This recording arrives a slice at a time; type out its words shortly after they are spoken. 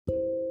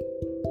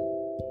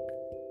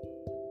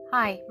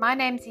Hi, my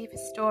name's Eva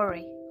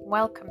Story.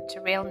 Welcome to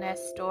Real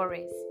Nurse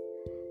Stories.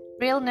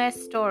 Real Nurse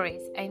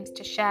Stories aims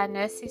to share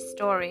nurses'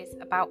 stories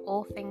about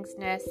all things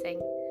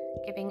nursing,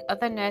 giving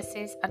other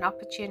nurses an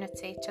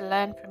opportunity to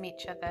learn from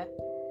each other,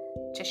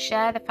 to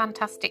share the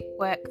fantastic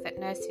work that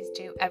nurses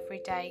do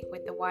every day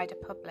with the wider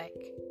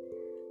public.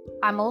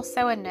 I'm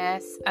also a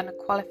nurse and a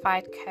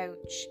qualified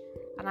coach,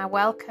 and I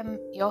welcome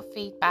your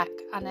feedback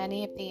on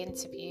any of the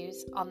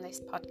interviews on this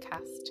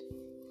podcast.